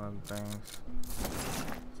tag on them things.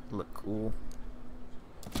 Look cool.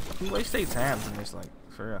 Who wastes their tabs in this? Like,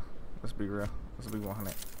 for real. Let's be real. Let's be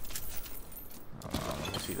 100.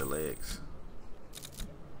 Let me see the legs.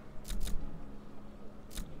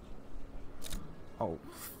 Oh,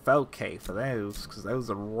 okay for those, because those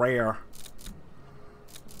are rare.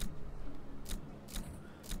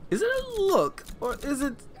 Is it a look, or is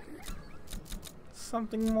it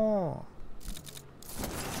something more?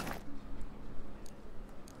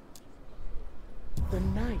 The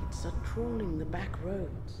knights are trawling the back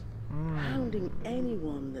roads, hounding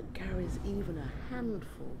anyone that carries even a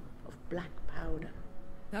handful of black powder.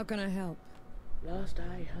 How can I help? Last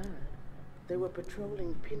I heard, they were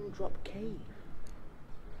patrolling Pindrop Cave.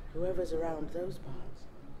 Whoever's around those parts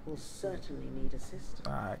will certainly need assistance.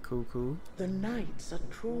 Alright, cool. The knights are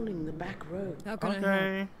trawling the back roads. How can I help?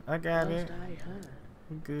 Okay, I got Last it. I heard,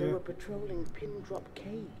 Good. they were patrolling Pindrop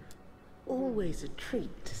Cave. Always a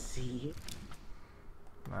treat to see you.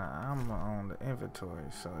 Nah, I'm on the inventory,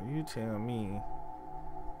 so you tell me.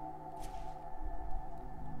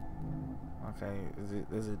 Okay,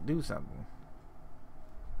 does it do something?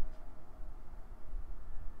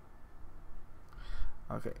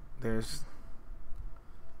 Okay, is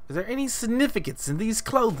there any significance in these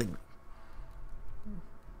clothing?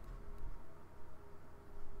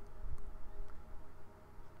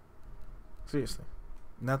 Seriously.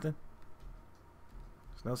 Nothing?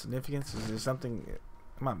 There's no significance? Is there something?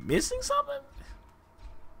 Am I missing something?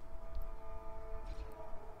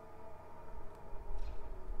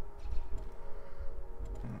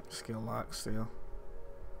 Skill lock still.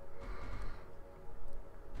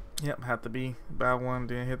 Yep, have to be buy one,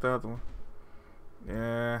 then hit the other one.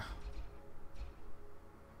 Yeah.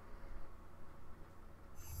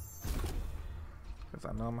 Because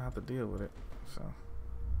I know I'm going to have to deal with it. So,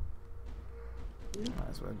 might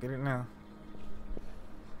as well get it now.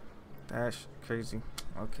 Dash, crazy.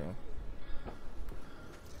 Okay.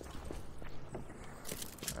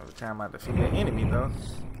 Every time I defeat an enemy, though,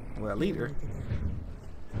 well, leader.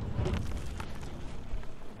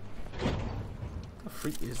 The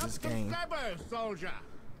freak is this game?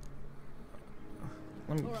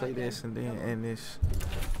 Let me play this and then end this.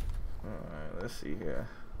 Alright, let's see here.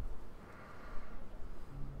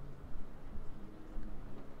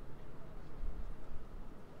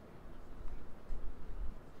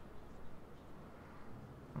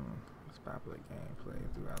 It's popular gameplay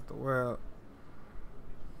throughout the world.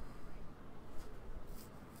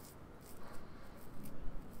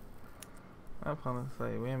 My opponents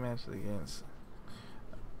play win matches against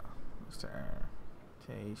Mr.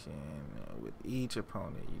 Orientation. With each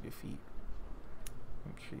opponent you defeat,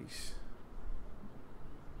 increase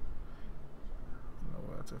in the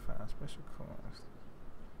world to find special coins.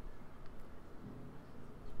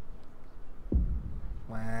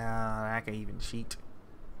 Wow, I can even cheat.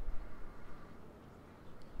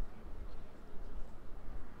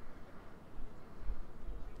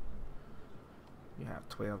 You have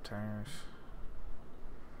 12 turns.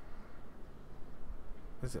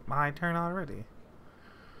 Is it my turn already?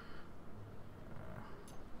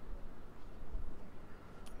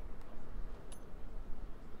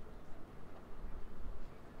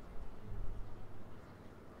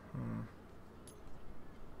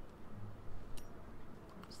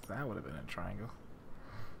 So that would have been a triangle.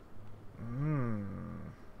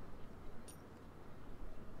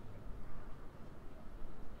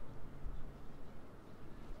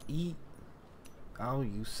 Eat. Oh,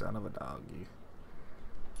 you son of a dog, you.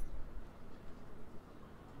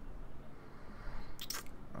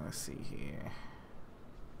 Let's see here.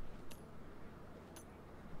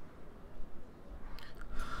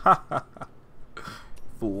 Ha ha ha.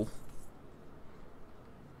 Fool.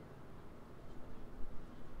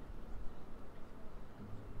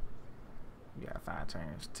 You got 5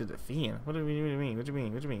 turns to defend. What do you mean? What do you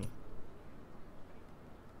mean? What do you mean?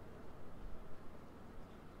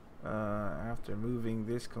 After moving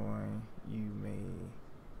this coin, you may.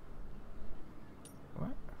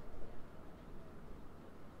 What?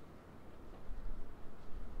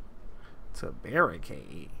 To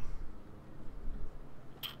barricade.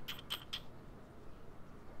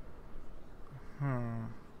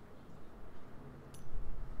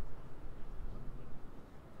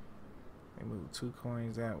 They move 2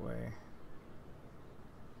 coins that way.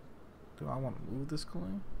 Do I want to move this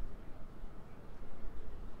coin?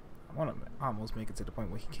 I want to almost make it to the point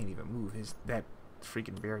where he can't even move that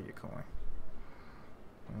freaking barrier coin.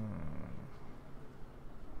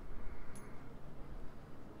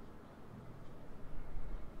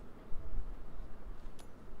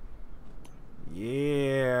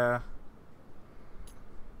 Yeah.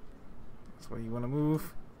 That's where you want to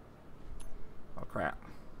move. Oh crap.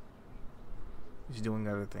 He's doing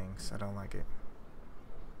other things. I don't like it.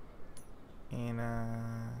 And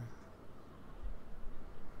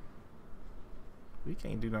we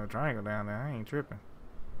can't do no triangle down there. I ain't tripping,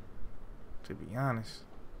 to be honest.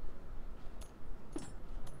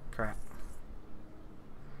 Crap.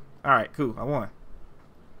 Alright, cool. I won.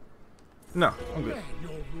 No, I'm good.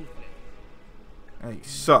 Hey, you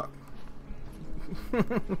suck.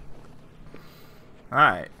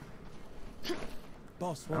 Alright.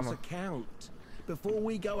 Boss wants a count before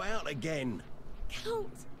we go out again.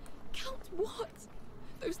 Count? Count what?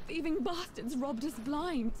 Those thieving bastards robbed us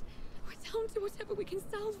blind. We're down to whatever we can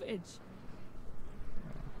salvage.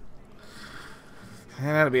 And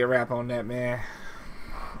that'll be a wrap on that, man.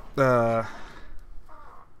 I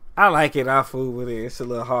like it. I fool with it. It's a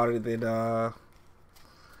little harder than other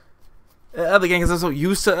games. I'm so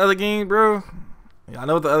used to other games, bro. I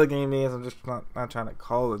know what the other game is. I'm just not trying to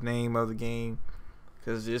call the name of the game,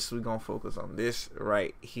 because we're gonna focus on this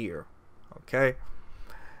right here. Okay.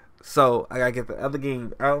 So I gotta get the other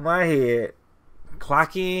game out of my head,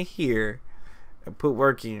 clock in here, and put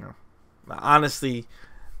work in. Now, honestly,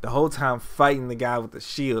 the whole time fighting the guy with the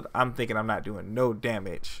shield, I'm thinking I'm not doing no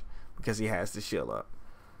damage because he has the shield up,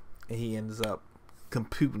 and he ends up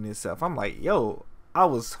computing himself. I'm like, yo, I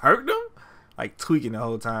was hurting him, like tweaking the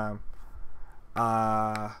whole time.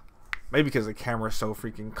 Maybe because the camera's so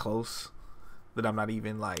freaking close that I'm not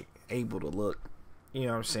even like able to look, you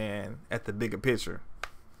know what I'm saying, at the bigger picture.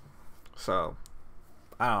 So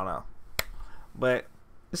I don't know, but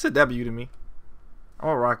it's a W to me. I'm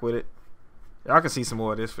gonna rock with it. Y'all can see some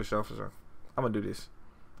more of this for sure, for sure. I'm gonna do this.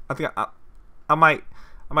 I think I might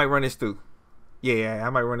run this through. Yeah, I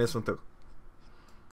might run this one through.